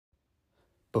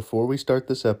Before we start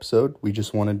this episode, we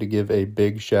just wanted to give a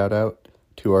big shout out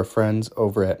to our friends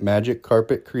over at Magic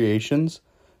Carpet Creations.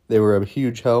 They were a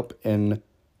huge help in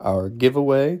our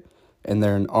giveaway, and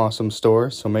they're an awesome store,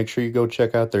 so make sure you go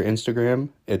check out their Instagram.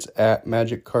 It's at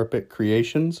Magic Carpet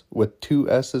Creations with 2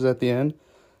 S's at the end.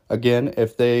 Again,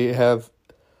 if they have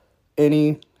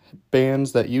any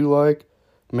bands that you like,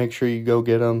 make sure you go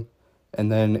get them.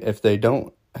 And then if they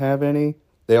don't have any,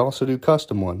 they also do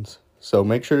custom ones. So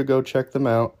make sure to go check them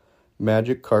out,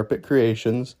 Magic Carpet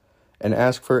Creations, and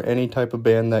ask for any type of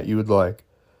band that you would like,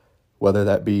 whether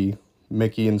that be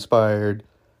Mickey inspired,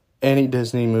 any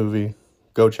Disney movie.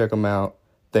 Go check them out.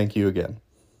 Thank you again.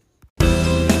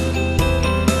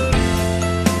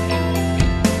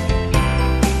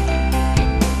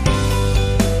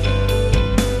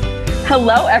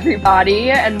 Hello, everybody,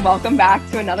 and welcome back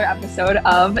to another episode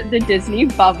of the Disney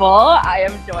Bubble. I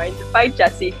am joined by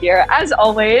Jessie here, as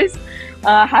always.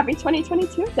 Happy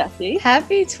 2022, Jessie.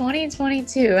 Happy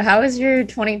 2022. How is your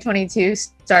 2022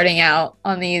 starting out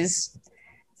on these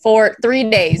 3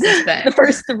 days it's been? The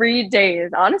first 3 days.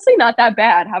 Honestly, not that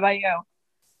bad. How about you?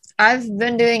 I've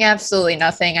been doing absolutely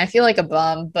nothing. I feel like a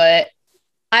bum, but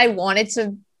I wanted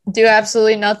to do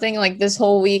absolutely nothing like this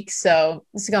whole week, so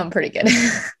it's going pretty good.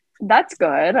 That's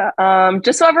good.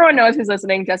 Just so everyone knows who's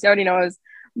listening, Jessie already knows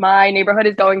my neighborhood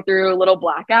is going through little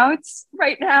blackouts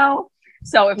right now.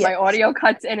 So if my audio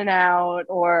cuts in and out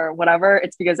or whatever,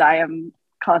 it's because I am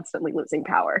constantly losing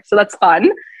power. So that's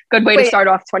fun. Good way to start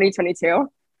off 2022.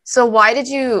 So why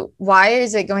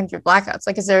is it going through blackouts?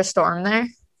 Like, is there a storm there?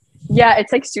 Yeah,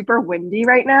 it's like super windy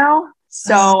right now.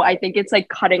 So I think it's like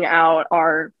cutting out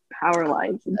our power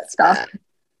lines and stuff. Bad.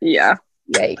 Yeah.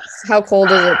 Yikes. How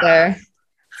cold is it there?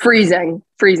 Freezing.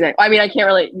 I mean, I can't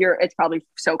really, it's probably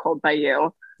so cold by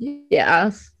you.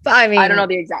 Yeah. But I mean, I don't know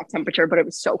the exact temperature, but it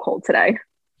was so cold today.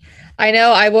 I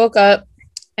know I woke up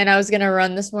and I was going to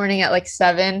run this morning at like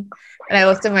 7 and I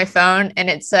looked at my phone and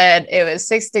it said it was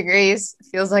 6 degrees,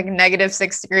 feels like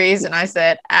 -6 degrees. And I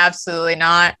said, absolutely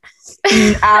not.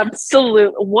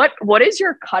 Absolute. What is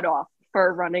your cutoff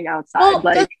for running outside? Well,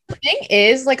 the thing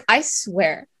is, like, I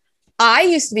swear, I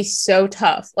used to be so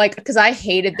tough, like, because I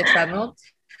hated the treadmill.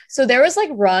 So there was like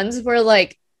runs where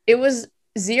like it was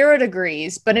 0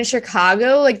 degrees, but in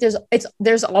Chicago, like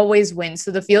there's always wind. So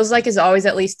the feels like is always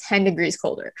at least 10 degrees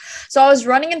colder. So I was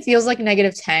running in feels like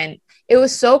 -10. It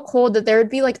was so cold that there would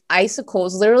be like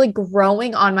icicles literally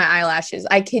growing on my eyelashes.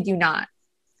 I kid you not.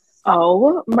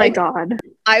 Oh my God.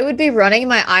 I would be running,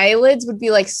 my eyelids would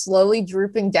be like slowly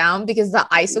drooping down because the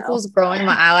icicles growing in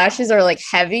my eyelashes are like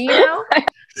heavy, you know?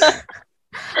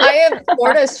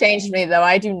 Florida's changed me though.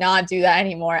 I do not do that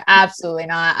anymore. Absolutely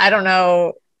not. I don't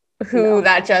know who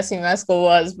that Jessie Meskel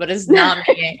was, but it's not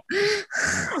me.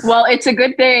 Well, it's a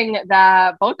good thing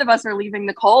that both of us are leaving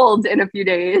the cold in a few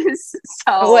days.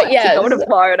 So to go to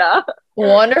Florida.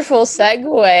 Wonderful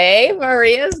segue.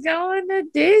 Maria's going to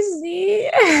Disney.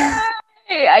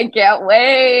 Hey, I can't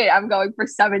wait. I'm going for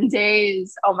 7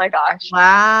 days. Oh my gosh.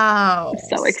 Wow.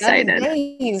 I'm so excited. 7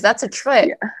 days. That's a trip.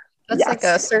 Yeah. That's like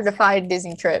a certified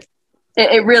Disney trip.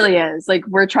 It really is. Like,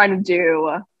 we're trying to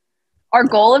do, our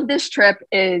goal of this trip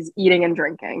is eating and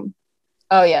drinking.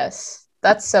 Oh, yes.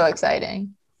 That's so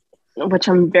exciting. Which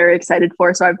I'm very excited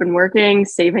for. So I've been working,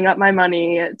 saving up my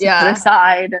money to put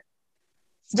aside.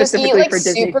 Just eat like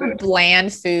super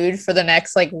bland food for the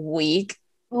next like week.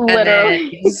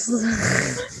 Literally.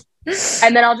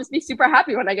 And then I'll just be super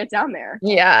happy when I get down there.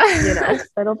 Yeah. You know,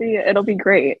 it'll be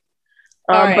great.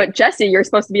 Right. But Jessie, you're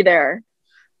supposed to be there.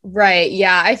 Right.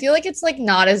 Yeah. I feel like it's like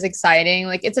not as exciting.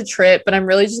 Like it's a trip, but I'm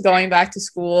really just going back to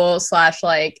school /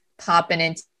 like popping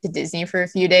into Disney for a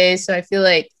few days. So I feel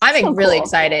like I'm really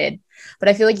excited, but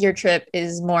I feel like your trip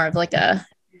is more of like a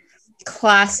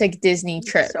classic Disney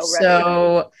trip.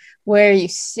 So where are you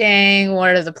staying?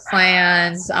 What are the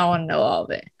plans? I want to know all of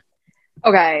it.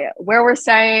 Okay, where we're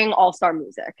staying, All Star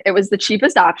Music. It was the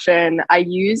cheapest option. I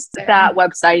used that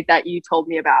website that you told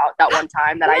me about that one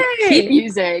time that I keep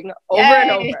using over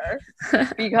and over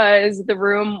because the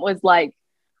room was like,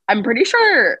 I'm pretty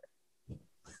sure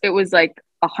it was like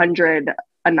 100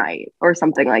 a night or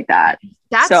something like that.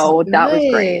 That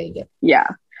was great. Yeah.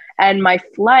 And my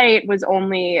flight was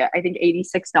only, I think,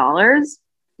 $86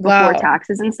 before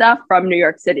taxes and stuff from New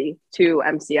York City to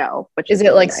MCO. Which is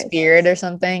it like nice. Spirit or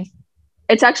something?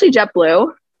 It's actually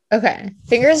JetBlue. Okay.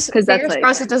 Fingers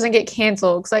crossed it doesn't get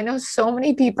canceled because I know so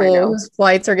many people whose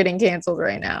flights are getting canceled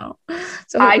right now.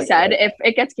 So I said, if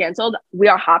it gets canceled, we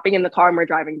are hopping in the car and we're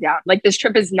driving down. Like, this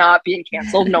trip is not being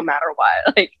canceled no matter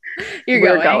what. Like,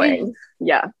 we're going.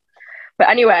 Yeah. But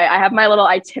anyway, I have my little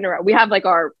itinerary. We have like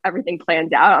our everything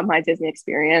planned out on my Disney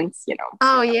experience,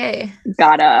 Oh, yay.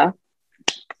 gotta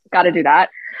do that.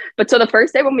 But so the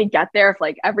first day when we get there, if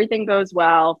like everything goes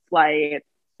well, flight,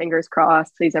 fingers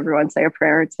crossed, please everyone say a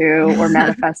prayer or two or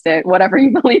manifest it, whatever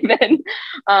you believe in.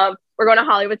 We're going to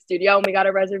Hollywood Studio and we got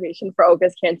a reservation for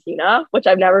Oga's Cantina, which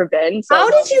I've never been. So how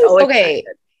did you? so okay.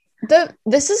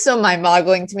 This is so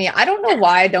mind-boggling to me. I don't know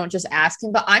why I don't just ask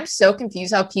him, but I'm so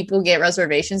confused how people get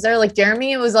reservations there. Like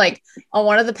Jeremy was like on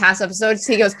one of the past episodes,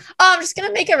 he goes, "Oh, I'm just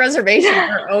gonna make a reservation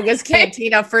for Oga's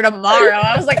Cantina for tomorrow."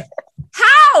 I was like,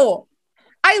 "How?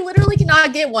 I literally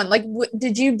cannot get one." Like,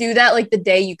 did you do that like the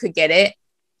day you could get it?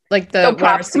 Like the so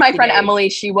props to my friend days? Emily.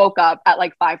 She woke up at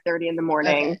like 5:30 in the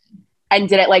morning and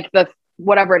did it like the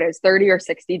whatever it is, 30 or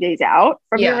 60 days out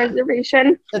from your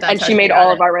reservation. So and she made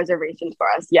all of our reservations for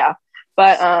us. Yeah.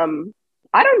 But I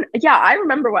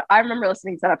remember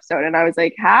listening to that episode and I was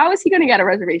like, how is he going to get a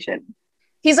reservation?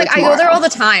 He's like, I go there all the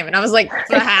time. And I was like,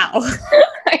 but how?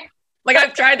 Like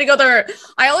I've tried to go there.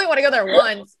 I only want to go there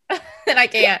once and I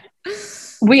can't.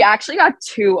 We actually got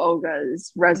 2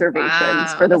 Oga's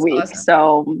reservations for the week. Awesome.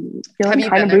 So feeling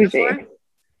kind of bougie. Before?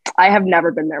 I have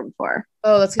never been there before.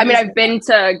 Oh, that's I mean, I've been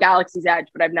to Galaxy's Edge,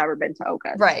 but I've never been to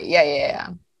Oga's. Right. Yeah.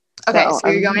 Okay. So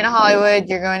you're going to Hollywood,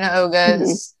 you're going to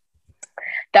Oga's.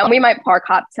 Then we might park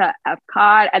hop to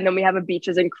Epcot, and then we have a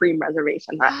Beaches and Cream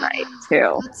reservation that night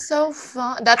too. That's so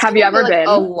fun. That's have you ever been?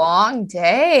 A long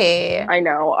day. I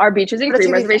know. Our Beaches and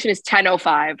Cream reservation is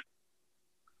 10:05.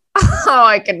 Oh,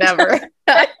 I could never.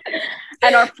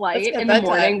 And our flight in the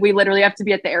morning, we literally have to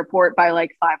be at the airport by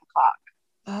like 5 o'clock.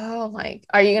 Oh my!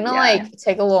 Are you gonna like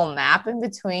take a little nap in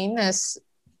between this,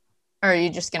 or are you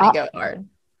just gonna go hard?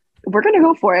 We're gonna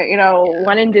go for it.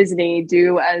 When in Disney,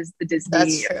 do as the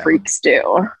Disney freaks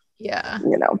do. Yeah.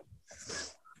 Then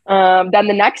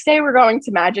the next day we're going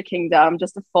to Magic Kingdom,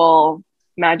 just a full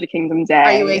Magic Kingdom day.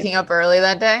 Are you waking up early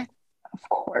that day? Of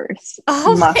course.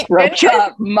 Oh, must roach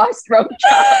up. Must roach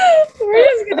up. We're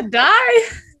just gonna die.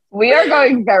 We are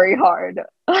going very hard.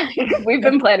 We've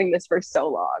been planning this for so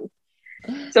long.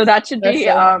 So that should be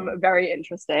very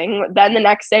interesting. Then the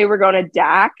next day we're going to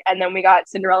DAC, and then we got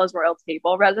Cinderella's Royal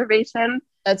Table reservation.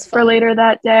 That's fun. For later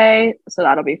that day. So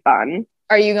that'll be fun.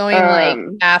 Are you going like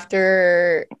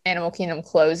after Animal Kingdom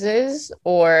closes,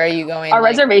 or are you going? Our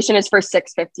reservation is for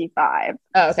 6:55.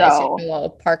 Oh, okay. So a little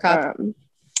park hop.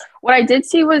 What I did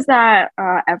see was that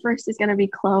Everest is going to be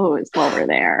closed while we're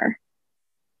there.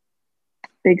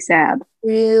 Big sad.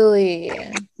 Really?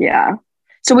 Yeah.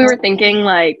 So we were thinking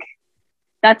like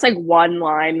that's like one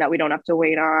line that we don't have to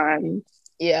wait on.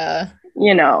 Yeah.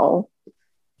 Yeah.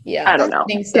 I don't know. I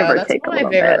think so. That's one of my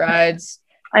favorite rides.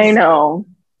 I know.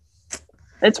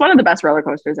 It's one of the best roller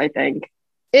coasters, I think.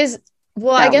 I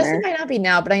guess it might not be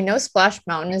now, but I know Splash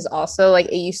Mountain is also like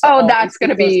it used to. Oh, that's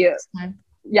gonna be.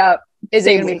 Yeah. Is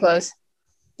it gonna be close?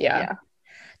 Yeah.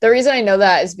 The reason I know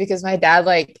that is because my dad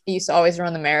used to always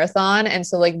run the marathon, and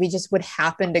so we just would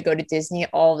happen to go to Disney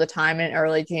all the time in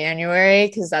early January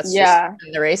because that's just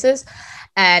the races.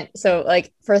 And so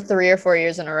for 3 or 4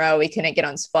 years in a row, we couldn't get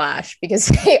on Splash because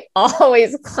they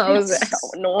always close it. So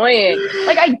annoying.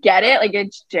 I get it.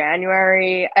 It's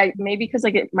January. Maybe because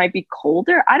it might be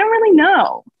colder. I don't really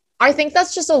know. I think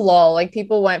that's just a lull.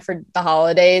 People went for the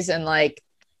holidays and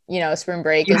spring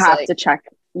break. You have to check.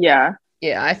 Yeah.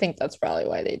 Yeah, I think that's probably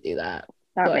why they do that.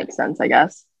 That makes sense, I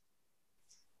guess.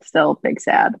 Still big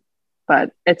sad,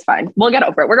 but it's fine. We'll get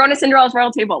over it. We're going to Cinderella's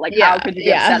Royal Table. How could you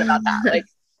be upset about that?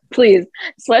 Please.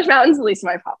 Splash Mountain's the least of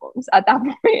my problems at that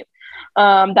point.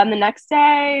 Then the next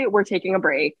day, we're taking a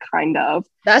break, kind of.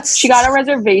 She got a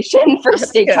reservation for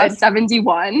Steakhouse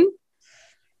 71.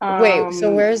 Wait,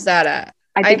 so where's that at?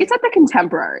 I think it's at the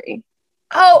Contemporary.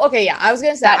 Oh, okay, yeah. I was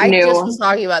going to say, I just was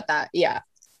talking about that. Yeah.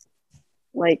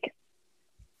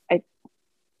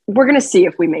 We're going to see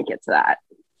if we make it to that,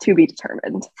 to be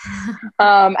determined.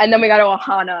 And then we got a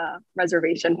Ohana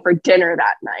reservation for dinner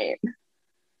that night.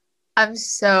 I'm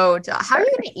so how are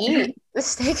you going to eat the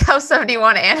Steakhouse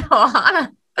 71 and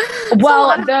Ohana?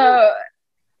 Well, the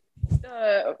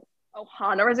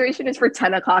Ohana reservation is for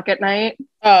 10 o'clock at night.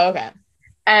 Oh, okay.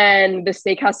 And the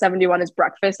Steakhouse 71 is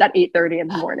breakfast at 8:30 in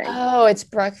the morning. Oh, it's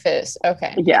breakfast.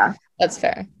 Okay. Yeah. That's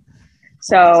fair.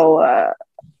 So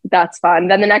that's fun.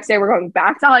 Then the next day we're going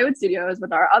back to Hollywood Studios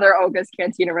with our other Oga's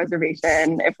Cantina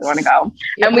reservation if we want to go.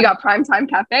 Yeah. And we got Primetime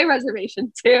Cafe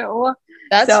reservation too.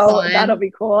 That's fun. That'll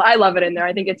be cool. I love it in there.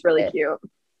 I think it's really cute.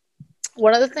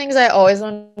 One of the things I always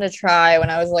wanted to try when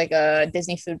I was a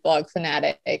Disney food blog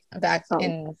fanatic back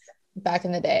in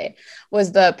the day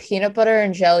was the peanut butter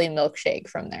and jelly milkshake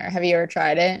from there. Have you ever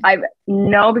tried it?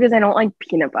 No, because I don't like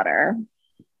peanut butter.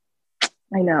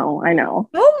 I know.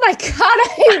 Oh my god,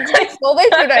 I totally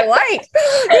food I like.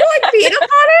 You like peanut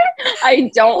butter?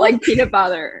 I don't like peanut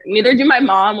butter. Neither do my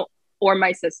mom or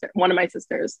my sister. One of my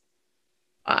sisters.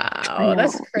 Wow,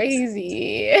 that's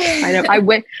crazy. I know. I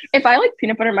would if I like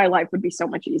peanut butter, my life would be so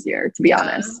much easier, to be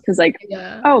honest. Because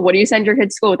oh, what do you send your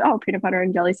kids to school with? Oh, peanut butter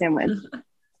and jelly sandwich.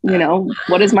 You know,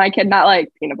 what does my kid not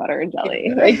like? Peanut butter and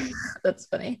jelly. Like, that's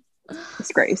funny.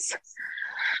 Disgrace.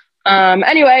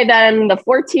 Anyway, then the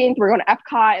 14th, we're going to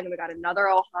Epcot, and then we got another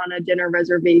Ohana dinner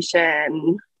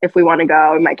reservation. If we want to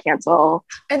go, we might cancel.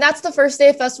 And that's the first day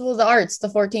of Festival of the Arts, the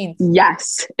 14th.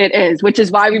 Yes, it is, which is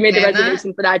why we made the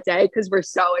reservation for that day, because we're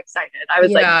so excited. I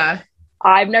was like,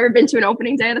 I've never been to an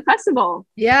opening day of the festival.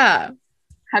 Yeah.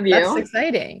 Have you? That's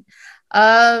exciting.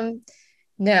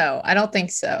 No, I don't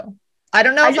think so. I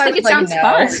don't know if I would like know.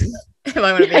 Fun. If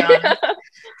I want to be honest.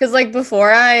 Because like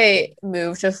before I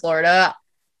moved to Florida,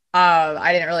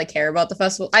 I didn't really care about the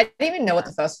festival. I didn't even know what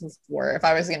the festivals were, if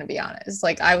I was going to be honest.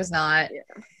 Like I was not,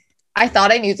 I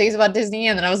thought I knew things about Disney,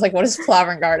 and then I was like, what is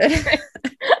Flower and Garden?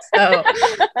 So,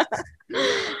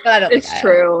 but I don't it's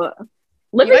true.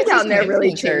 Living down there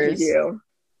really changes you.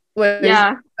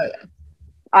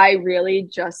 I really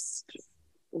just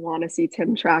want to see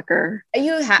Tim Tracker.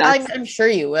 I'm sure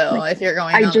you will if you're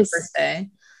going on the first day.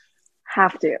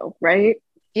 Have to, right?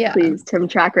 Yeah. Please, Tim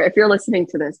Tracker, if you're listening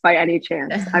to this by any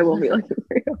chance, I will be looking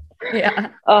for you.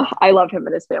 Yeah. Oh, I love him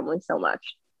and his family so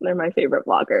much. They're my favorite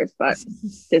vloggers, but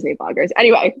Disney vloggers.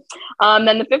 Anyway,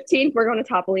 then the 15th, we're going to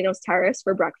Topolino's Terrace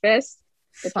for breakfast.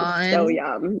 Fun. So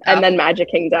yum. And then Magic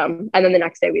Kingdom. And then the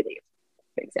next day we leave.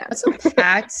 Big sad. That's a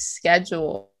packed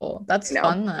schedule. That's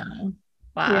fun though.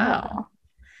 Wow.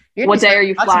 Yeah. What day are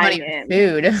you flying in?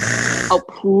 Food. Oh,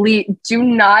 please do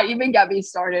not even get me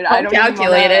started. I don't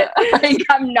calculate it. Like,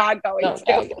 I'm not going to.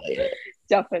 Calculate it.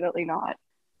 Definitely not.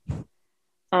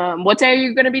 What day are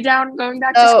you going to be going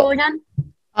back to school again?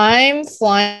 I'm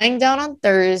flying down on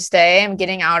Thursday. I'm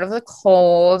getting out of the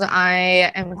cold.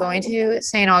 I am going to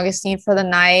St. Augustine for the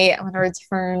night. I'm going to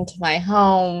return to my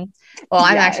home. Well,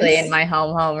 I'm actually in my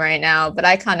home right now, but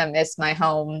I kind of miss my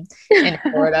home in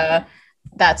Florida.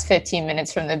 That's 15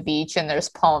 minutes from the beach and there's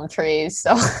palm trees.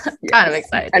 So kind of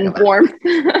excited. And warm.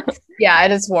 Yeah,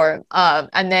 it is warm.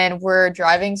 And then we're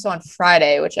driving. So on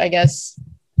Friday, which I guess,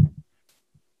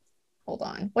 hold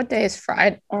on. What day is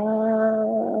Friday?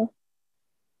 The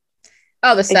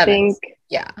 7th.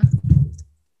 Yeah.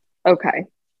 Okay.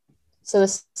 So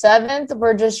the 7th,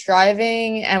 we're just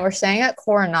driving and we're staying at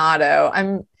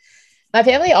Coronado. My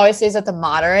family always stays at the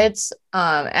Moderates,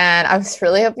 and I was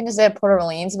really hoping to stay at Port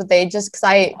Orleans, but because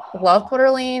I love Port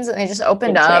Orleans, and they just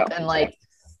opened up, and like,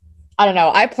 I don't know,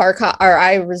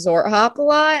 I resort hop a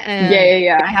lot, and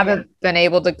I haven't been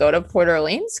able to go to Port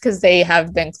Orleans because they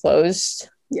have been closed.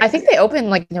 I think they opened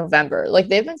like November, like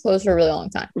they've been closed for a really long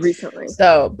time recently.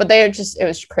 So, but it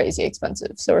was crazy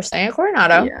expensive. So we're staying at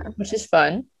Coronado, which is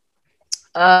fun,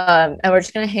 and we're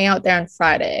just gonna hang out there on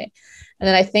Friday. And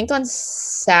then I think on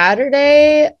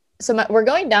Saturday, we're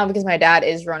going down because my dad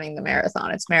is running the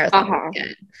marathon. It's marathon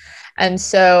weekend. And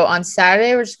so on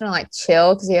Saturday, we're just going to like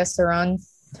chill because he has to run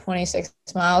 26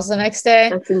 miles the next day.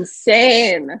 That's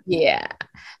insane. Yeah.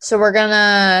 So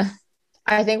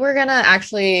I think we're going to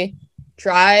actually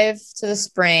drive to the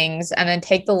Springs and then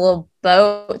take the little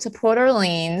boat to Port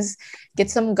Orleans,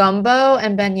 get some gumbo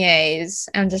and beignets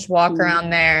and just walk around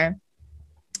there.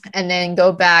 And then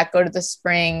go to the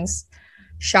Springs,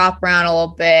 shop around a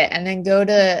little bit, and then go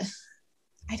to,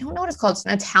 I don't know what it's called. It's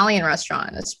an Italian restaurant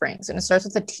in the Springs, and it starts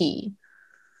with a T.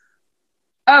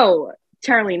 Oh,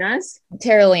 Terralina's?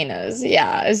 Terralina's,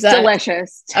 yeah. Is that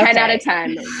delicious? 10 out of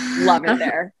 10. Love it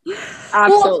there.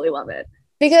 Absolutely love it.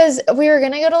 Because we were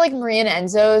going to go to like Maria and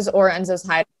Enzo's or Enzo's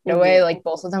Hideaway, like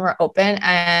both of them were open,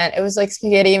 and it was like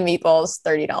spaghetti and meatballs,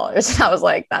 $30. And I was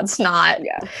like, that's not,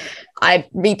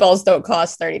 meatballs don't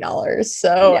cost $30.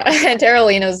 So, and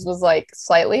Terralina's was like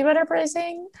slightly better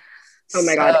pricing. Oh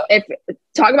my God.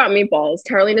 Talk about meatballs.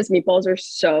 Terralina's meatballs are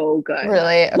so good.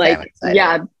 Really? Okay, like,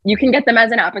 you can get them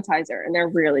as an appetizer and they're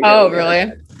really good. Oh,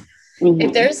 really?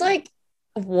 If there's like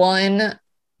one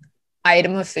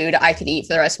item of food I could eat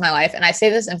for the rest of my life, and I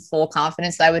say this in full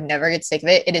confidence that I would never get sick of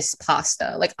it is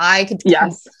pasta. Like I could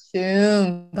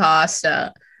consume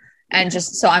pasta, and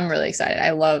just so I'm really excited.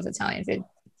 I love Italian food.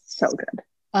 So good.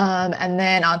 And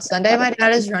then on Sunday my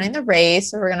dad is running the race,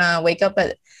 so we're gonna wake up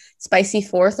at spicy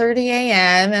 4:30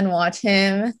 a.m. and watch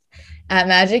him at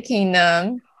Magic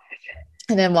Kingdom,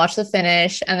 and then watch the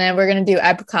finish, and then we're gonna do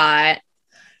Epcot,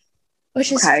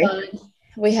 which is fun.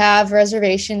 We have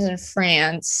reservations in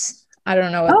France. I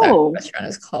don't know what that restaurant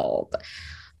is called.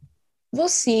 We'll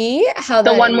see how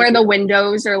the one where the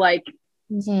windows are like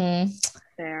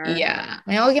Fair. Yeah. I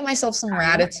mean, I'll get myself some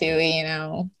Ratatouille, you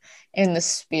know, in the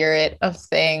spirit of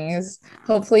things.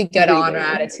 Hopefully get on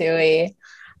Ratatouille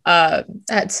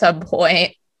at some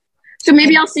point. So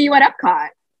maybe I'll see you at Epcot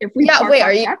if we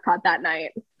are you Epcot that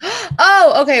night?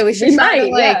 Oh, okay. We should try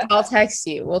to I'll text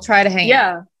you. We'll try to hang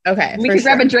out. Okay. We can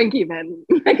grab a drink even.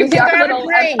 We can grab a little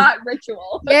Epcot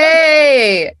ritual.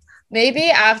 Yay! Maybe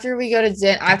after I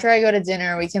go to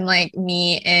dinner, we can like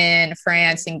meet in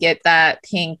France and get that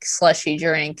pink slushy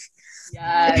drink.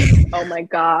 Yes. Oh my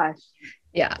gosh.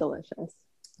 Yeah. Delicious.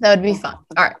 That would be fun.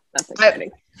 All right. That's exciting.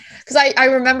 Because I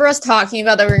remember us talking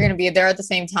about that we were going to be there at the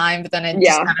same time, but then I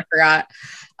just kind of forgot.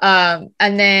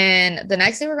 And then the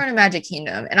next day we're going to Magic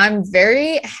Kingdom, and I'm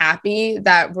very happy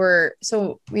that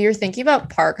we were thinking about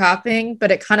park hopping,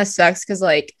 but it kind of sucks because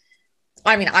like,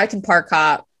 I mean, I can park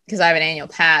hop because I have an annual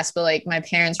pass, but like my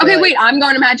parents were wait, I'm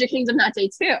going to Magic Kingdom that day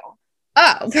too.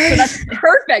 Oh, so that's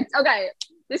perfect. Okay.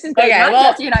 This is great. Okay,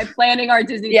 well, Jesse and I planning our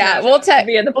Disney. Yeah, we'll talk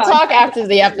after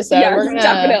the episode. Yes, we're gonna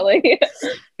definitely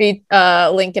be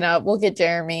linking up. We'll get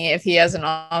Jeremy if he has an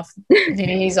off.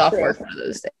 He's off work one of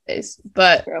those days.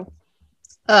 But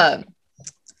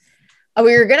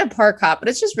we were gonna park hop, but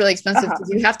it's just really expensive because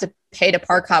you have to pay to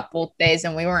park hop both days,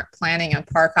 and we weren't planning on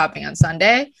park hopping on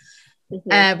Sunday. Mm-hmm.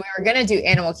 And we were gonna do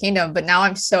Animal Kingdom, but now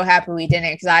I'm so happy we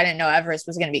didn't because I didn't know Everest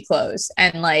was gonna be closed,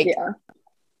 and like. Yeah.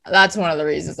 That's one of the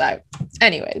reasons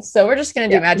anyways, so we're just going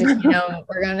to do Magic Kingdom.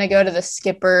 We're going to go to the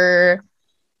Skipper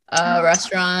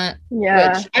restaurant,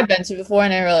 which I've been to before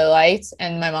and I really liked,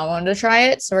 and my mom wanted to try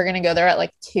it. So we're going to go there at like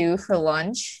 2 for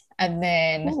lunch. And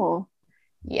then,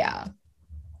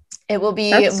 it will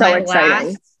be my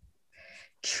last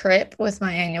trip with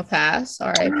my annual pass.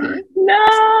 R.I.P. No.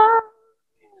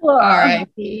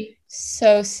 R.I.P.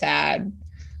 So sad.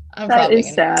 I'm that probably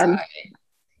is sad. Cry.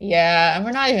 Yeah, and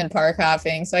we're not even park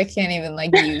hopping, so I can't even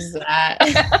like use that.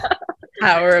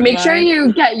 Make sure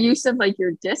you get use of like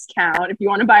your discount if you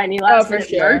want to buy any last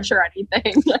minute merch or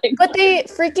anything. Like, but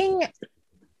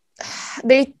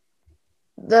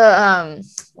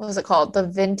what was it called? The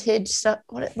vintage stuff.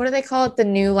 What do they call it? The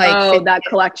new like that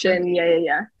collection.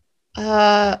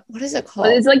 Yeah. What is it called?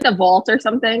 It's like the vault or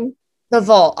something. The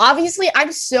vault. Obviously,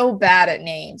 I'm so bad at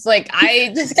names. Like,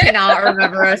 I just cannot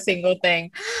remember a single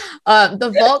thing.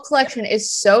 The vault collection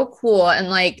is so cool. And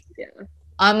like,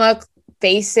 I'm a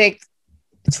basic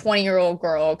 20-year-old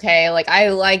girl. Okay. Like, I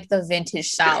like the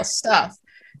vintage style stuff.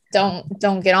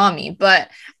 Don't get on me. But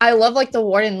I love like the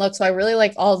Warden look. So I really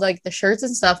like all like the shirts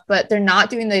and stuff, but they're not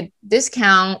doing the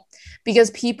discount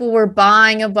because people were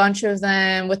buying a bunch of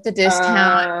them with the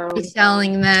discount,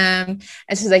 selling them.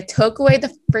 And so they took away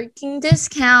the freaking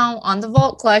discount on the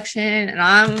vault collection.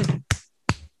 And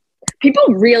people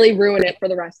really ruin it for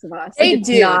the rest of us. They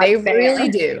do. They really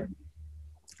do.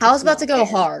 I was about to go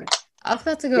hard.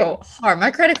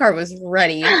 My credit card was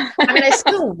ready. I mean, I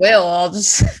still will. I'll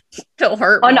just it'll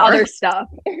hurt on more. Other stuff.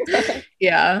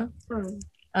 Yeah.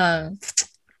 But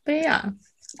yeah.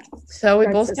 So we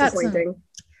both got some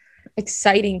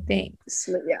exciting things.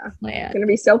 Yeah. It's gonna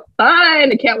be so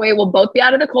fun. I can't wait. We'll both be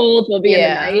out of the cold. We'll be in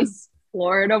a nice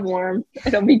Florida warm.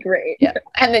 It'll be great. Yeah.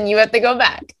 And then you have to go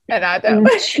back. And I don't.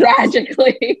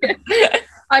 Tragically.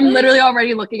 I'm literally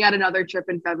already looking at another trip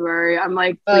in February. I'm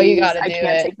like, you gotta I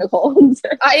can't take the cold.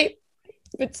 I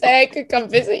would say I could come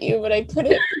visit you, but I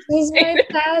couldn't because my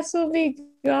pass will be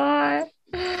gone.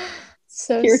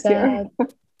 So sad.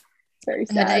 Very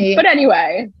sad. But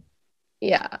anyway.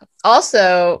 Yeah.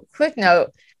 Also, quick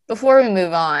note, before we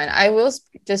move on, I will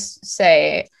just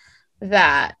say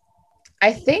that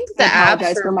I think the app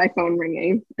for my phone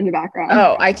ringing in the background.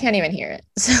 Oh, I can't even hear it.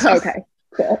 So okay,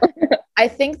 cool. I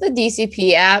think the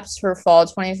DCP apps for fall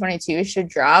 2022 should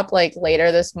drop like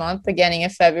later this month, beginning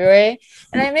of February,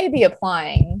 and I may be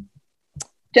applying.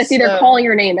 Jesse, they're calling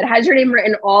your name. It has your name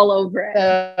written all over it.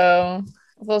 So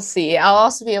we'll see. I'll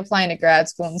also be applying to grad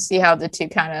school and see how the two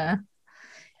kind of.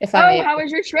 How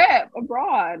was your trip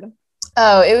abroad?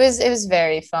 Oh, it was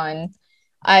very fun.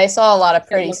 I saw a lot of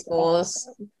pretty schools,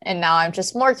 and now I'm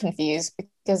just more confused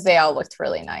because they all looked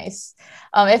really nice.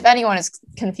 If anyone is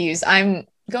confused, I'm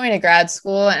going to grad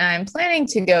school, and I'm planning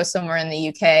to go somewhere in the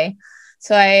UK.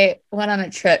 So I went on a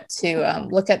trip to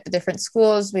look at the different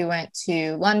schools. We went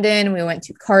to London, we went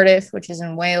to Cardiff, which is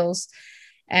in Wales,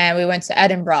 and we went to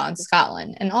Edinburgh in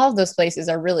Scotland, and all of those places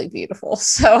are really beautiful.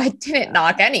 So I didn't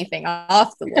knock anything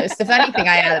off the list. If anything,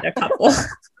 I added a couple.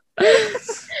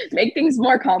 Make things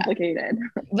more complicated.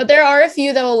 But there are a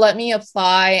few that will let me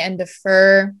apply and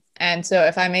defer. And so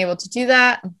if I'm able to do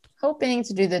that, I'm hoping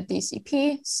to do the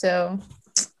DCP. So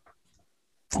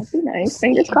that'd be nice.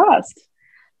 Fingers crossed.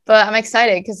 But I'm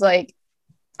excited because like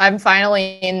I'm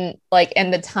finally in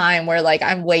the time where like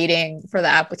I'm waiting for the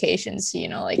applications to,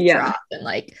 drop, and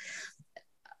like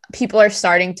people are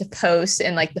starting to post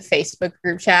in like the Facebook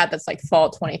group chat that's like fall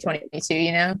 2022,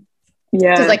 Yeah.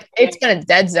 Because like it's been a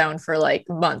dead zone for like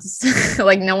months.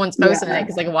 Like no one's posting it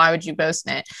because like why would you post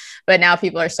it? But now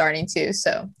people are starting to,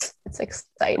 so it's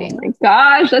exciting. Oh my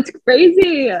gosh, that's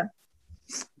crazy.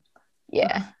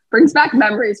 Yeah. Brings back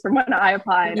memories from when I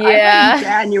applied. Yeah. I applied in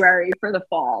January for the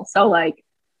fall. So like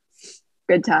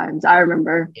good times. I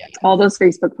remember all those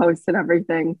Facebook posts and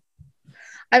everything.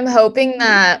 I'm hoping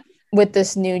that with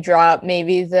this new drop,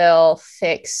 maybe they'll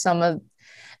fix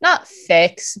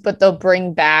but they'll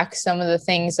bring back some of the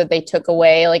things that they took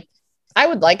away. Like I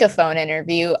would like a phone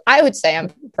interview. I would say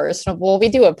I'm personable. We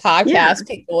do a podcast.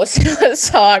 People listen to us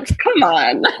talk. Come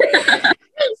on.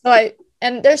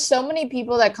 And there's so many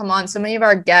people that come on. So many of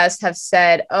our guests have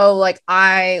said, oh, like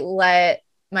I let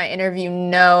my interview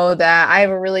know that I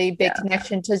have a really big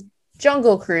connection to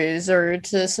Jungle Cruise or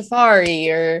to Safari,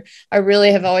 or I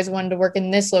really have always wanted to work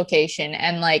in this location.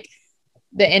 And like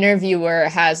the interviewer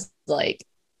has like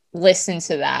listened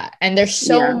to that. And there's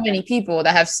so many people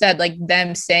that have said like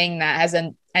them saying that has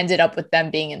ended up with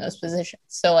them being in those positions.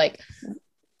 So like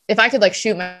if I could like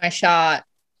shoot my shot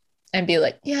and be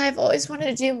like, yeah, I've always wanted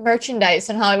to do merchandise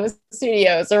in Hollywood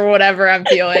Studios or whatever I'm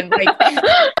feeling. Like,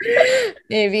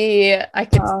 maybe I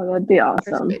could. Oh, that'd be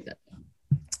awesome.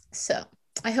 So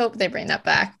I hope they bring that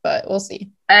back, but we'll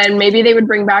see. And maybe they would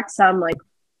bring back some like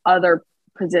other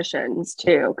positions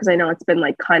too, because I know it's been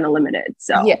like kind of limited.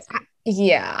 So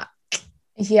yeah.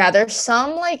 There's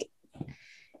some like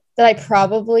that I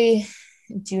probably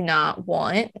do not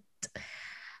want,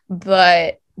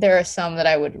 but there are some that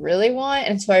I would really want.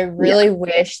 And so I really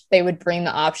wish they would bring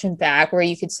the option back where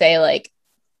you could say like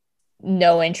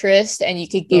no interest and you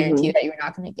could guarantee that you're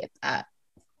not going to get that.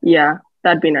 Yeah,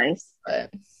 that'd be nice.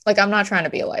 But like, I'm not trying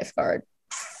to be a lifeguard.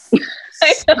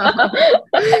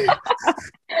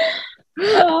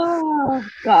 Oh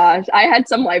gosh, I had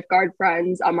some lifeguard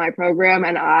friends on my program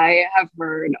and I have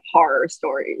heard horror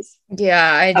stories.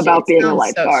 Yeah, about being a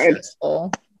lifeguard.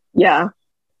 So yeah.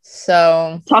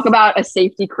 So talk about a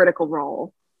safety critical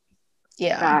role.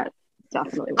 Yeah, that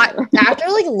definitely. After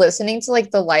like listening to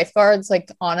like the lifeguards like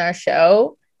on our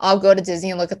show, I'll go to Disney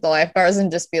and look at the lifeguards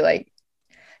and just be like,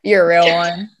 "You're a real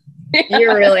one.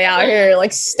 You're really out here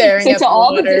like staring at to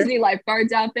all water." the Disney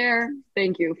lifeguards out there,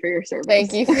 thank you for your service.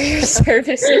 Thank you for your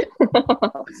service.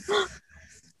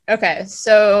 Okay,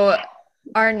 so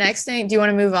our next thing. Do you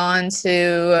want to move on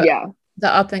to the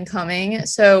up and coming?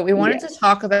 So we wanted to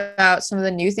talk about some of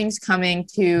the new things coming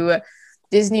to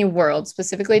Disney World,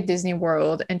 specifically Disney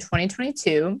World in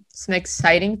 2022. Some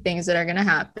exciting things that are going to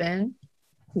happen.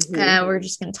 And we're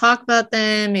just going to talk about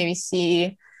them, maybe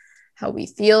see how we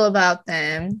feel about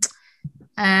them.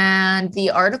 And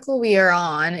the article we are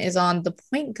on is on The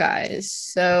Point Guys.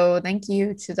 So thank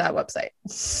you to that website.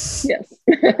 Yes.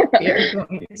 We are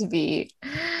going to be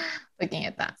looking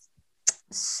at that.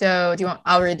 So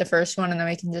I'll read the first one and then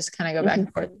we can just kind of go back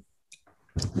and forth.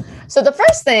 So the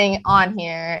first thing on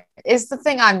here is the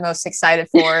thing I'm most excited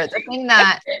for. The thing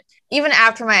that even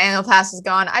after my annual pass is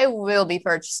gone, I will be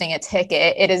purchasing a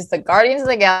ticket. It is the Guardians of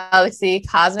the Galaxy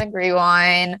Cosmic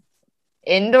Rewind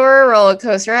indoor roller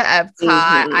coaster at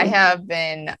Epcot. I have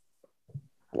been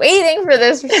waiting for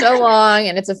this for so long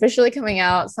and it's officially coming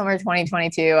out summer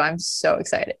 2022. I'm so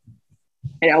excited.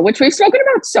 I know, which we've spoken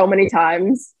about so many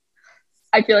times.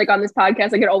 I feel like on this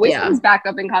podcast, like it always comes back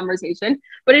up in conversation,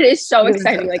 but it is so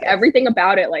exciting. Like everything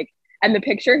about it, like, and the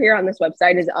picture here on this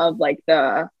website is of like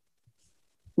the,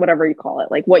 whatever you call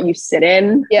it, like what you sit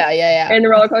in. Yeah. In the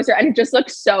roller coaster. And it just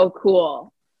looks so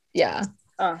cool. Yeah.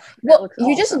 Well,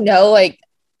 you just know like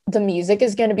the music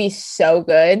is going to be so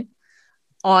good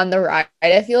on the ride,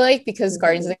 I feel like, because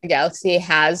Guardians of the Galaxy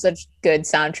has such good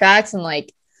soundtracks. And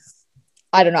like,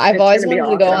 I don't know, I've always wanted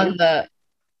to go on the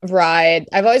ride.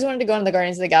 I've always wanted to go on the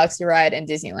Guardians of the Galaxy ride in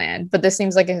Disneyland, but this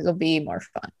seems like it'll be more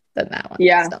fun than that one.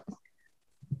 Yeah. So.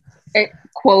 It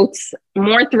quotes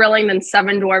more thrilling than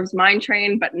Seven Dwarfs Mine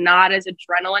Train, but not as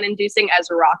adrenaline inducing as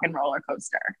Rock and Roller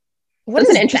Coaster. That's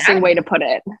an interesting way to put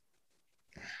it.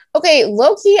 Okay,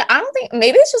 low-key, I don't think,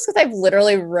 maybe it's just because I've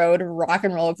literally rode Rock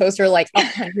and Roller Coaster like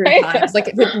 100 times, like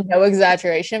with no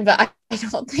exaggeration, but I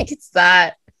don't think it's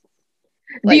that.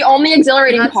 Like, the only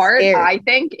exhilarating part, I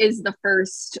think, is the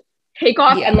first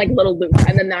takeoff and like little loop,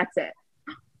 and then that's it.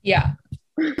 Yeah.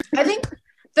 I think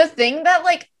the thing that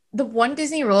like the one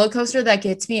Disney roller coaster that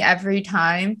gets me every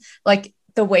time, like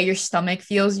the way your stomach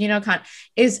feels, you know, kind of,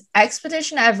 is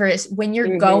Expedition Everest when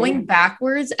you're going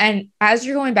backwards, and as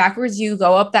you're going backwards, you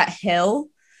go up that hill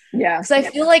Yeah. Because I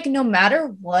feel like no matter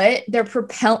what,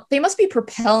 they must be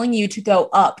propelling you to go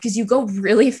up because you go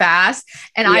really fast.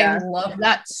 And I love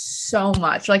that so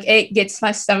much. Like it gets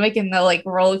my stomach in the like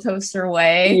roller coaster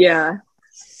way. Yeah.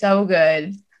 So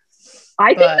good.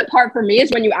 I think the part for me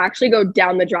is when you actually go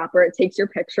down the drop where it takes your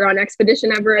picture on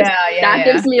Expedition Everest. That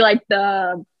gives me like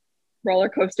the roller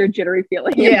coaster jittery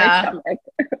feeling in my stomach.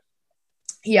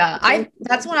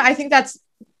 I think that's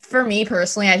for me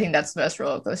personally, I think that's the best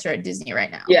roller coaster at Disney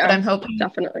right now. Yeah, but I'm hoping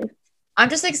definitely. I'm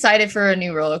just excited for a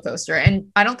new roller coaster,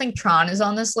 and I don't think Tron is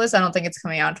on this list. I don't think it's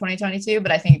coming out in 2022,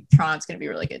 but I think Tron's going to be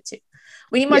really good too.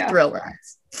 We need more thrill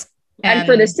rides. And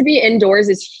for this to be indoors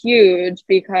is huge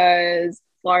because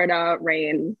Florida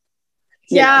rain.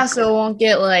 Yeah, so it won't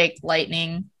get like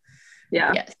lightning.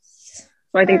 Yeah. Yes.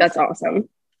 So I think that's awesome.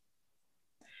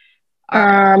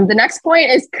 The next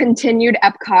point is continued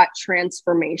Epcot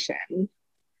transformation.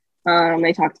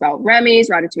 They talked about Remy's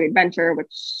Ratatouille Adventure,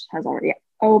 which has already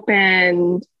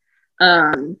opened.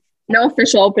 No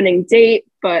official opening date,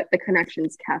 but the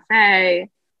Connections Cafe,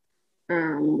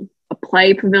 a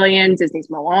play pavilion, Disney's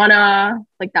Moana,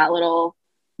 like that little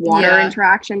water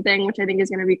interaction thing, which I think is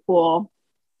going to be cool.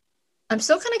 I'm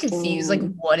still kind of confused, like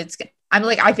what it's gonna. I'm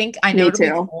like, I think I know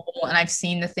it'll be cool, and I've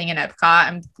seen the thing in Epcot.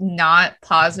 I'm not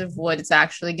positive what it's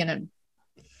actually gonna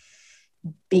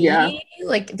be. Yeah.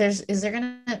 Like, there's not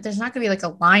gonna be like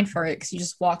a line for it because you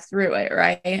just walk through it,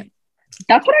 right?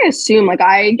 That's what I assume. Like,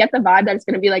 I get the vibe that it's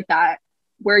gonna be like that,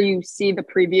 where you see the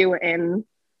preview in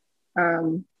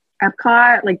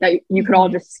Epcot, like that you could all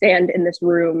just stand in this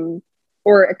room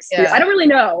or experience. I don't really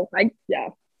know.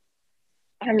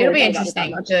 It'll be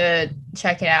interesting to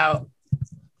check it out.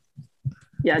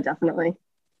 Yeah, definitely.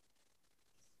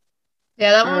 Yeah,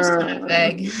 that one was kind of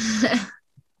vague.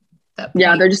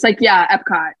 They're just like,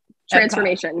 Epcot.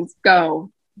 Transformations.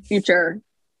 Go. Future.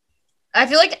 I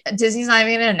feel like Disney's not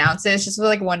even going to announce it. It's just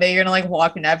like one day you're going to like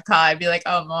walk in Epcot and be like,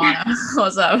 oh, Moana,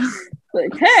 what's up?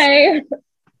 Like, hey.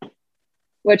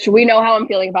 Which we know how I'm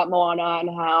feeling about Moana and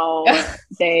how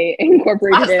they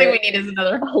incorporated last thing we need is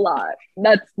another. A lot.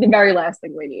 That's the very last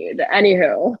thing we need.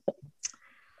 Anywho.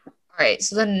 All right,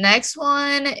 so the next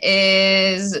one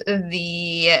is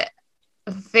the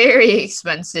very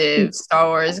expensive Star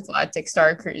Wars Galactic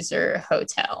Star Cruiser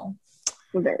Hotel.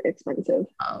 Very expensive.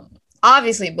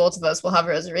 Obviously, both of us will have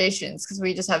reservations because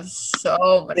we just have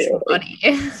so much money.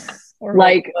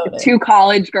 Like two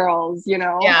college girls, you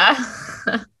know? Yeah.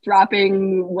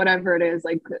 Dropping whatever it is,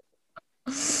 like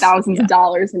thousands of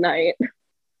dollars a night.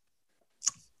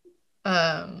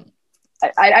 I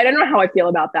don't know how I feel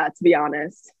about that, to be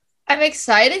honest. I'm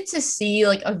excited to see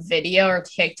like a video or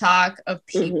TikTok of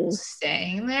people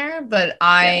staying there, but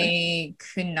I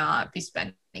could not be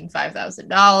spending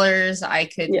 $5,000. I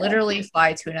could literally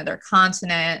fly to another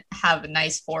continent, have a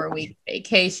nice 4-week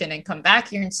vacation, and come back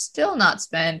here and still not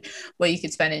spend what you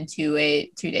could spend in 2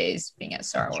 days being at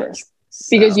Star Wars.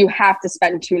 So. Because you have to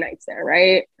spend 2 nights there,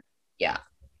 right? Yeah.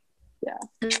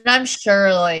 And I'm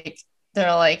sure like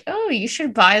they're like, oh, you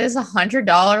should buy this $100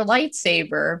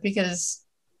 lightsaber because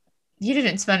you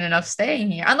didn't spend enough staying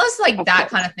here. Unless like that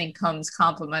kind of thing comes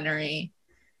complimentary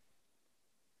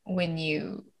when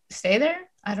you stay there.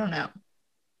 I don't know.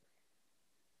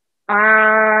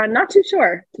 Not too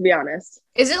sure, to be honest.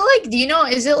 Is it like, do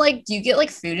you get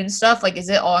like food and stuff? Like, is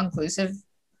it all inclusive?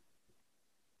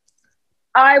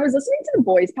 I was listening to the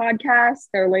Boys podcast,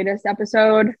 their latest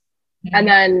episode, and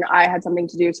then I had something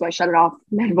to do, so I shut it off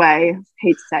midway.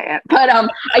 Hate to say it, but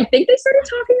I think they started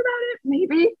talking about it,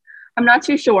 maybe. I'm not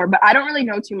too sure, but I don't really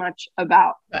know too much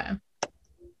about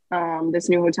this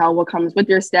new hotel, what comes with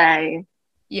your stay.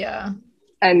 Yeah.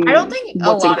 And I don't think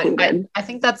a lot of it. I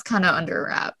think that's kind of under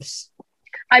wraps.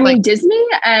 I mean, Disney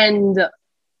and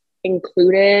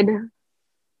included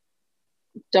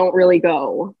don't really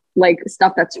go. Like,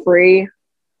 stuff that's free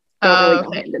don't really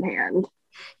go hand in hand.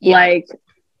 Yeah. Like,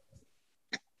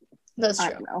 that's true.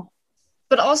 I don't know.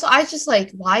 But also, I just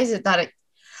like, why is it that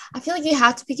I feel like you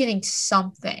have to be getting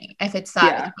something if it's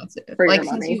that expensive. Like,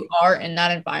 since you are in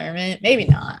that environment, maybe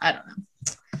not. I don't know.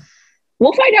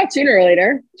 We'll find out sooner or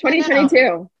later.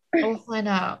 2022. We'll find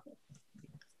out.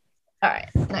 All right,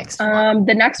 next one.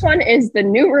 The next one is the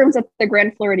new rooms at the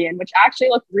Grand Floridian, which actually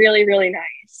look really, really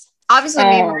nice. Obviously,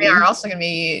 me and Maria are also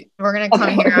we're going to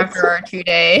come here after our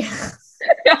 2-day.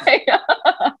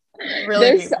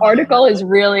 Really this article is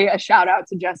really a shout out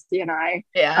to Jesse and I.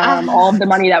 Yeah. All of the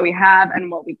money that we have and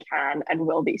what we can and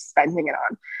will be spending it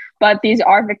on. But these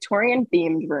are Victorian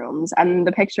themed rooms, and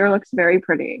the picture looks very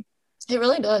pretty. It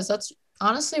really does. That's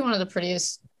honestly one of the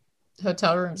prettiest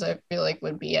hotel rooms I feel like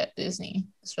would be at Disney.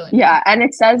 It's really nice. And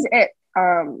it says it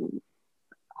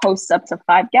hosts up to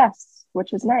 5 guests.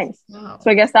 which is nice. Wow.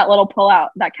 So I guess that little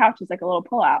that couch is like a little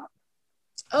pull out.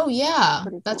 Oh yeah,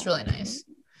 Pretty that's cool. really nice.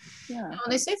 Yeah. When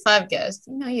they say 5 guests,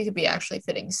 you could be actually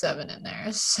fitting 7 in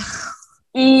there. So.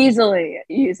 Easily.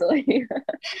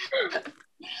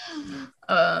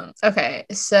 Okay,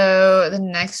 so the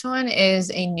next one is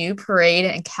a new parade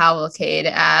and cavalcade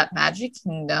at Magic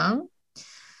Kingdom.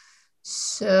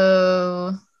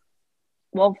 So,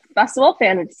 well, Festival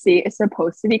Fantasy is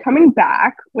supposed to be coming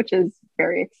back, which is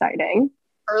very exciting.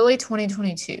 Early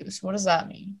 2022. So what does that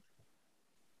mean?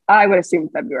 I would assume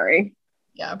February.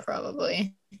 Yeah,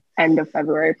 probably. End of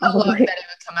February, probably. I love that it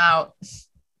would come out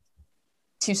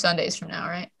 2 Sundays from now,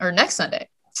 right? Or next Sunday.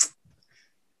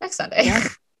 Next Sunday. Yeah.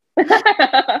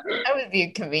 That would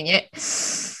be convenient.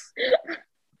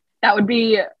 That would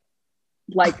be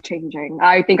life-changing.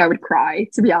 I think I would cry,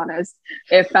 to be honest.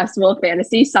 If Festival of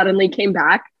Fantasy suddenly came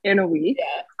back in a week,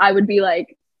 I would be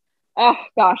like, oh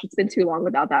gosh, it's been too long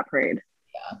without that parade.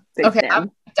 Yeah. Okay, I'm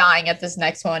dying at this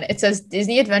next one. It says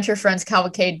Disney Adventure Friends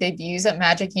Cavalcade debuts at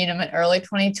Magic Kingdom in early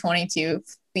 2022,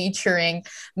 featuring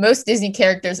most Disney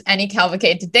characters any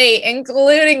cavalcade to date,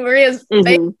 including Maria's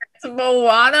favorites,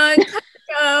 Moana and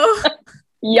Coco.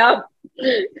 Yep.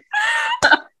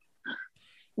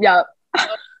 Yeah.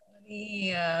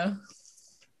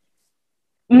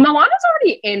 Moana's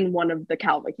already in one of the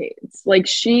cavalcades. Like,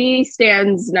 she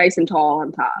stands nice and tall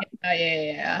on top.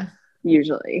 Yeah.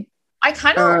 Usually. I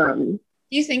kind of do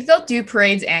you think they'll do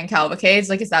parades and cavalcades?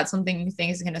 Like, is that something you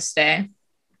think is going to stay?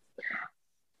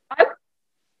 I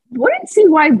wouldn't see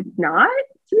why not,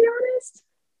 to be honest.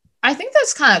 I think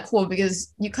that's kind of cool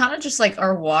because you kind of just like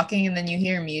are walking and then you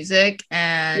hear music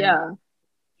and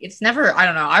it's never, I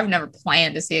don't know, I've never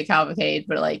planned to see a cavalcade,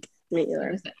 but like me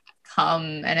either.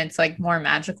 Come and it's like more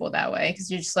magical that way because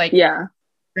you're just like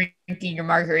drinking your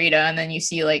margarita and then you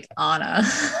see like Anna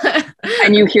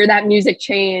and you hear that music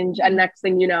change and next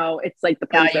thing you know it's like the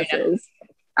princesses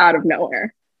out of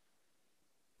nowhere.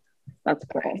 That's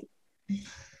cool.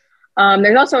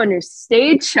 There's also a new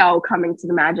stage show coming to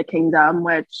the Magic Kingdom,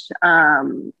 which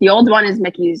the old one is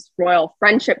Mickey's Royal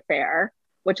Friendship Fair,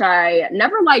 which I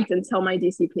never liked until my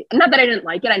DCP. Not that I didn't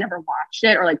like it, I never watched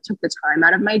it or like took the time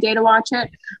out of my day to watch it,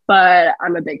 but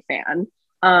I'm a big fan.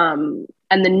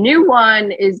 And the new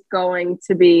one is going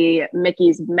to be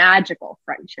Mickey's Magical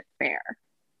Friendship Fair.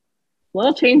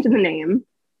 Little change in the name.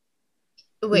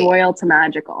 Wait. Royal to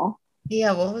Magical.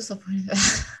 Yeah, what was the point of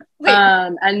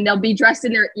that? And they'll be dressed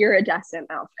in their iridescent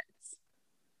outfits.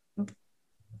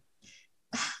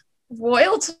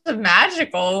 Royal to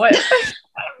Magical? What?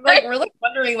 I'm like really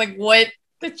wondering like what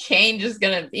the change is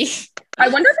gonna be. I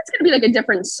wonder if it's gonna be like a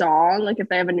different song, like if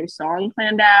they have a new song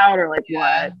planned out or like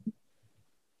what.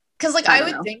 Because like I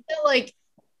would think that like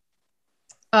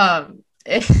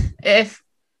if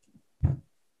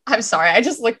I'm sorry, I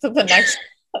just looked at the next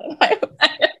I'm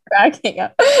cracking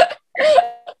up.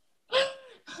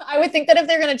 I would think that if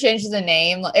they're going to change the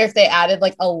name, or if they added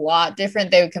like a lot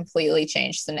different, they would completely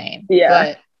change the name. Yeah.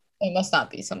 But it must not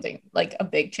be something like a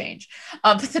big change.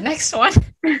 But the next one.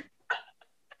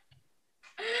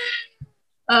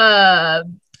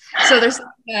 So there's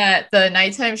that the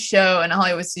nighttime show in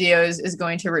Hollywood Studios is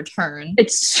going to return.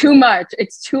 It's too much.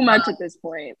 It's too much at this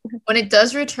point. When it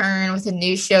does return with a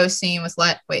new show scene with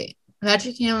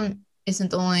Magic Kingdom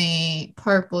isn't the only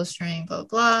park blistering, blah,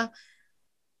 blah.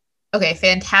 Okay,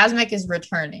 Fantasmic is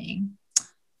returning.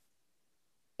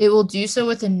 It will do so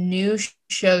with a new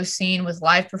show scene with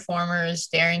live performers,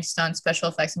 daring stunts, special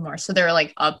effects, and more. So they're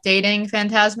like updating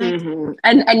Fantasmic. Mm-hmm.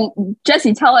 And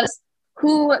Jesse, tell us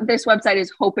who this website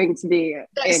is hoping to be.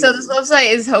 So this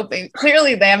website is hoping.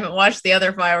 Clearly, they haven't watched the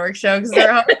other fireworks show because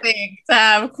they're hoping to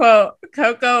have quote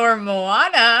Coco or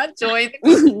Moana join.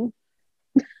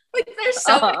 Like there's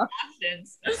so many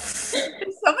options. There's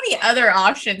so many other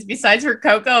options besides for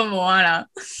Coco and Moana.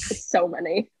 So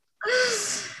many.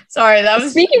 Sorry, that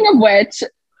was. Speaking of which,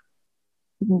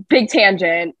 big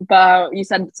tangent, but you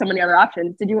said so many other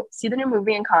options. Did you see the new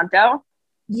movie Encanto?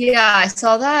 Yeah, I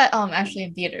saw that actually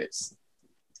in theaters.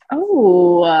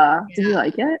 Oh, did you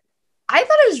like it? I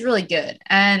thought it was really good.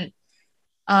 And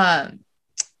what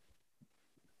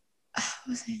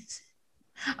was I gonna say?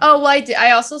 Oh, well,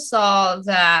 I also saw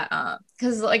that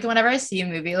because like whenever I see a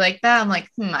movie like that, I'm like,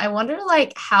 I wonder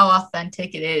like how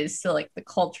authentic it is to like the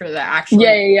culture that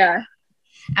actually. Yeah.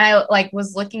 And I like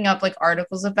was looking up like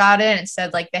articles about it, and it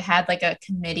said like they had like a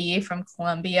committee from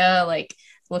Columbia like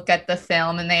look at the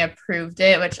film and they approved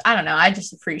it, which I don't know. I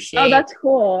just appreciate. Oh, that's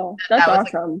cool. That's that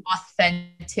awesome. Was, like,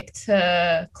 authentic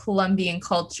to Colombian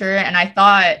culture, and I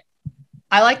thought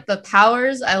I liked the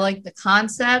powers. I liked the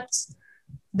concept.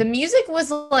 The music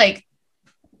was like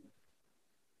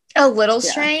a little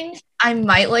strange. I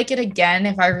might like it again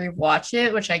if I rewatch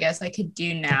it, which I guess I could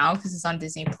do now because it's on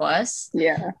Disney Plus.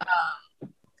 Yeah.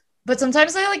 But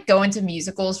sometimes I like go into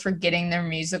musicals forgetting they're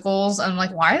musicals. I'm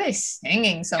like, why are they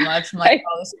singing so much? I'm like,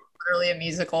 oh, this is literally a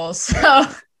musical. So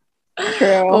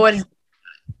True. But what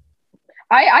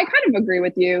I kind of agree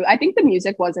with you. I think the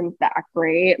music wasn't that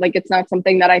great. Like, it's not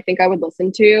something that I think I would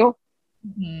listen to,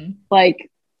 like,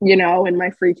 you know, in my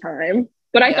free time.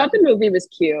 But I thought the movie was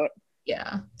cute.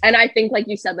 Yeah. And I think, like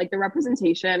you said, like the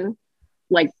representation,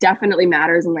 like, definitely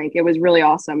matters. And like, it was really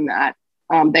awesome that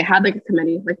they had like a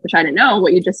committee, like, which I didn't know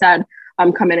what you just said,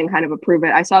 come in and kind of approve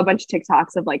it. I saw a bunch of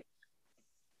TikToks of like,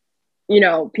 you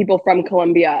know, people from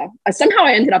Colombia. Somehow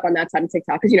I ended up on that side of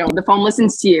TikTok because, you know, the phone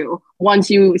listens to you once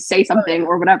you say something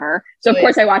or whatever. So of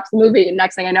course I watched the movie and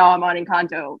next thing I know, I'm on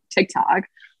Encanto TikTok.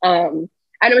 And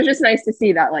it was just nice to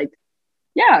see that, like,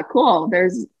 yeah, cool.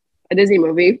 There's a Disney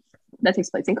movie that takes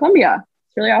place in Colombia.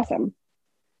 It's really awesome.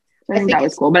 So I think that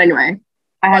was cool. But anyway,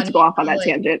 I had to go off on that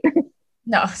tangent.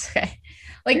 No, it's okay.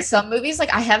 Like some movies,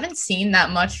 like I haven't seen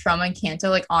that much from Encanto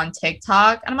like on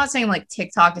TikTok. And I'm not saying like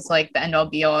TikTok is like the end all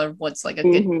be all or what's like a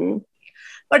good movie,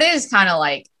 but it is kind of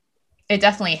like it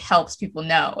definitely helps people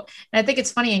know. And I think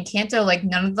it's funny, Encanto, like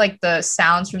none of like the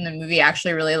sounds from the movie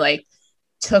actually really like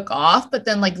took off. But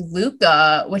then like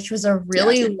Luca, which was a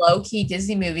really low-key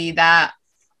Disney movie that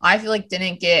I feel like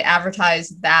didn't get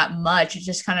advertised that much. It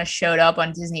just kind of showed up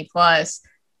on Disney Plus.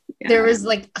 There was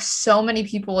like so many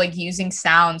people like using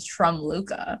sounds from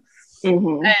Luca.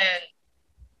 And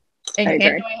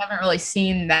Encanto I haven't really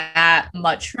seen that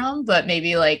much from, but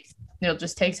maybe like it'll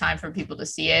just take time for people to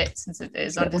see it since it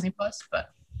is on Disney Plus. But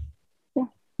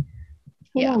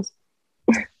yeah. All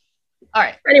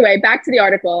right. Anyway, back to the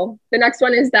article. The next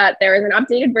one is that there is an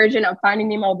updated version of Finding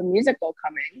Nemo the musical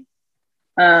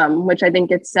coming, which I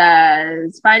think it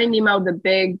says Finding Nemo the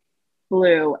Big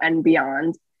Blue and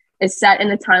Beyond is set in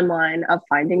the timeline of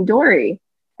Finding Dory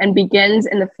and begins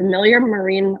in the familiar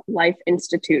Marine Life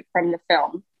Institute from the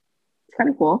film. It's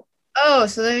kind of cool. Oh,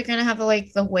 so they're gonna have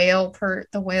like the whale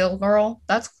girl.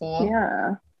 That's cool.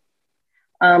 Yeah.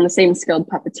 The same skilled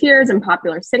puppeteers and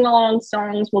popular sing-along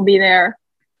songs will be there.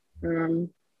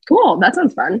 Cool. That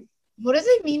sounds fun. What do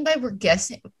they mean by we're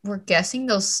guessing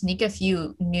they'll sneak a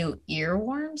few new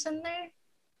earworms in there?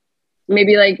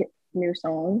 Maybe like new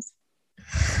songs.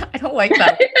 I don't like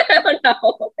that. I don't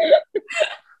know.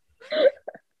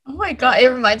 Oh my God. It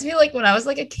reminds me like when I was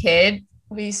like a kid,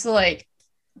 we used to like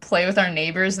play with our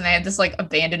neighbors and they had this like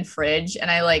abandoned fridge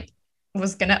and I like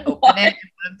was gonna open it.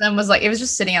 And one of them was like, it was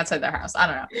just sitting outside their house. I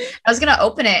don't know. I was gonna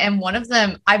open it and one of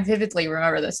them, I vividly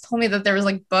remember this, told me that there was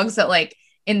like bugs that like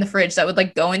in the fridge that would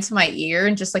like go into my ear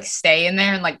and just like stay in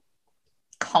there and like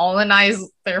colonize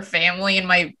their family in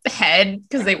my head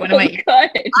because they went in my ear.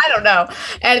 I don't know.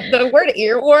 And the word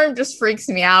earworm just freaks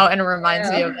me out and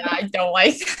reminds me of that. I don't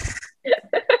like.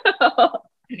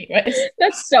 Anyways,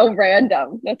 that's so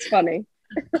random. That's funny.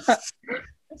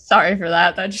 Sorry for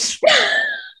that. That just.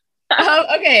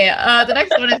 Okay. The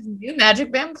next one is new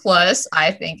Magic Band Plus.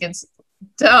 I think it's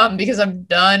dumb because I'm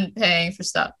done paying for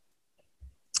stuff.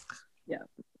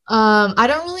 I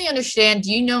don't really understand.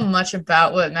 Do you know much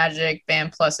about what Magic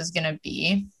Band Plus is going to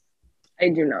be? I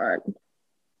do not.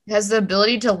 It has the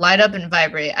ability to light up and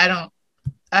vibrate. I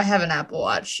have an Apple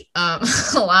Watch.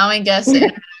 Allowing guests to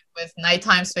interact with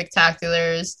nighttime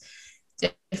spectaculars,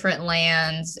 different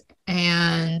lands,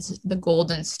 and the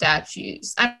golden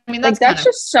statues. I mean, that's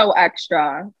just so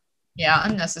extra. Yeah,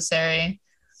 unnecessary.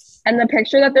 And the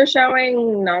picture that they're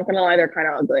showing, not gonna lie, they're kind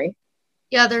of ugly.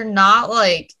 Yeah, they're not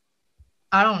like,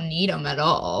 I don't need them at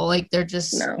all. Like, they're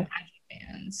just Magic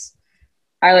Bands.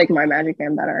 I like my Magic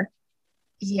Band better.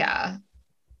 Yeah.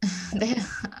 I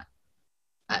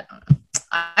don't know.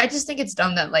 I just think it's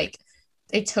dumb that, like,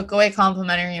 they took away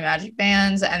complimentary Magic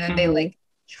Bands and then they, like,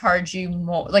 charge you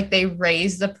more. Like, they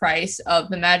raise the price of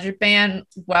the Magic Band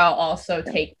while also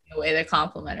taking away the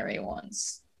complimentary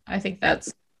ones. I think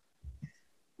that's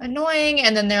annoying.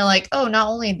 And then they're like, oh, not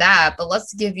only that, but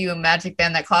let's give you a Magic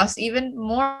Band that costs even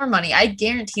more money. I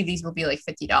guarantee these will be like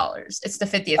 $50. It's the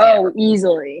 50th Oh,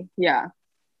 easily. Yeah.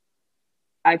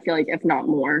 I feel like if not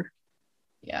more.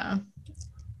 Yeah.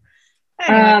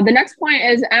 The next point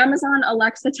is Amazon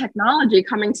Alexa technology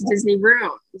coming to Disney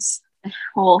rooms.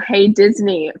 Whole Hey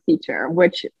Disney feature,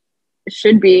 which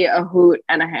should be a hoot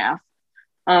and a half.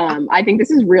 I think this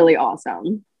is really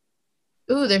awesome.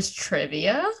 Ooh, there's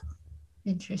trivia.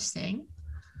 Interesting.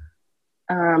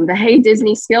 The Hey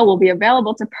Disney skill will be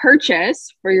available to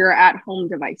purchase for your at-home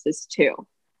devices too,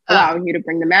 allowing you to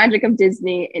bring the magic of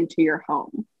Disney into your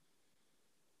home.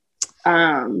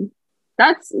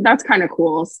 That's kind of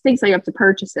cool. It stinks that you have to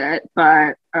purchase it,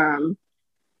 but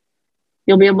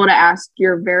You'll be able to ask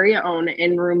your very own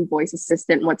in-room voice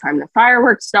assistant what time the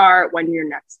fireworks start, when your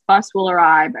next bus will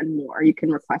arrive, and more. You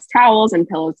can request towels and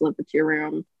pillows delivered to your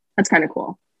room. That's kind of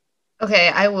cool. Okay,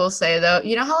 I will say though,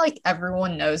 you know how like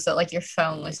everyone knows that like your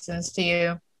phone listens to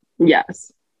you?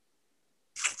 Yes.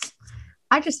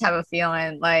 I just have a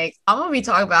feeling like I'm gonna be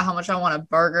talking about how much I want a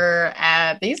burger,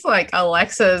 and these like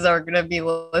Alexas are gonna be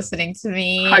listening to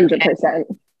me. 100%.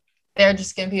 They're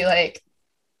just gonna be like,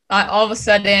 all of a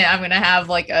sudden, I'm gonna have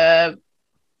like a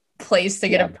place to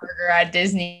get a burger at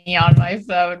Disney on my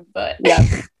phone. But yeah,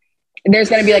 there's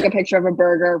gonna be like a picture of a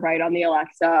burger right on the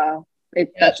Alexa.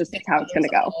 That's just how it's gonna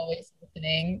go.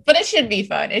 But it should be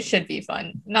fun. It should be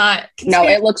fun. No,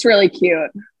 it looks really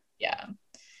cute. Yeah.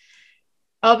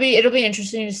 It'll be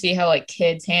interesting to see how like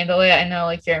kids handle it. I know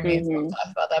like Jeremy has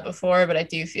talked about that before, but I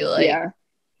do feel like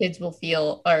kids will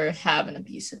feel or have an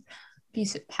piece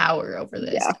of power over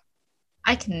this. Yeah.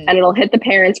 And it'll hit the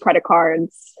parents' credit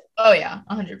cards. Oh yeah,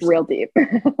 100%. Real deep.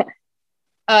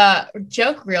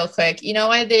 Joke real quick. You know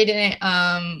why they didn't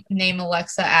name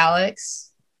Alexa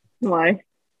Alex? Why?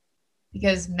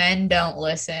 Because men don't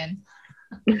listen.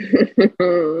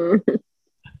 And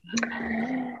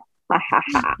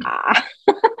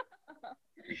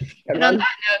on that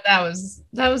note, that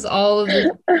was all of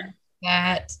the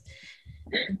that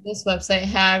this website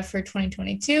had for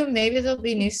 2022. Maybe there'll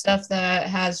be new stuff that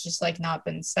has just like not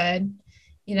been said.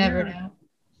 You never know.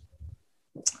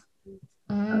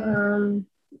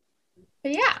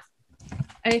 But yeah.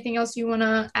 Anything else you want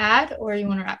to add, or you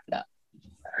want to wrap it up?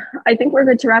 I think we're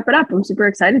good to wrap it up. I'm super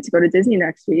excited to go to Disney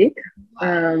next week.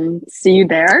 See you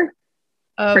there.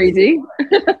 Crazy.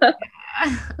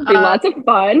 It'll be lots of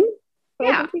fun. But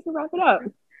I think we can wrap it up.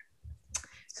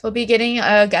 So we'll be getting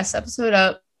a guest episode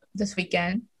up this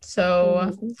weekend.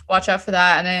 So watch out for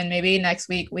that. And then maybe next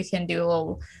week we can do a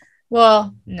little,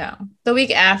 the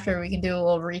week after we can do a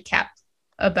little recap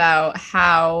about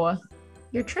how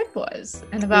your trip was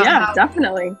and about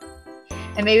definitely.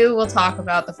 And maybe we'll talk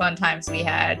about the fun times we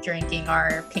had drinking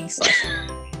our pink slush.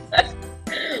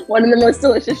 One of the most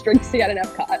delicious drinks we got in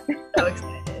Epcot. So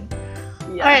excited.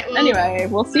 Yeah. All right. Well, anyway,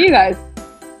 we'll see you guys.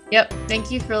 Yep. Thank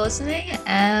you for listening,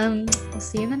 and we'll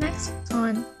see you in the next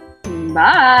one.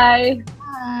 Bye.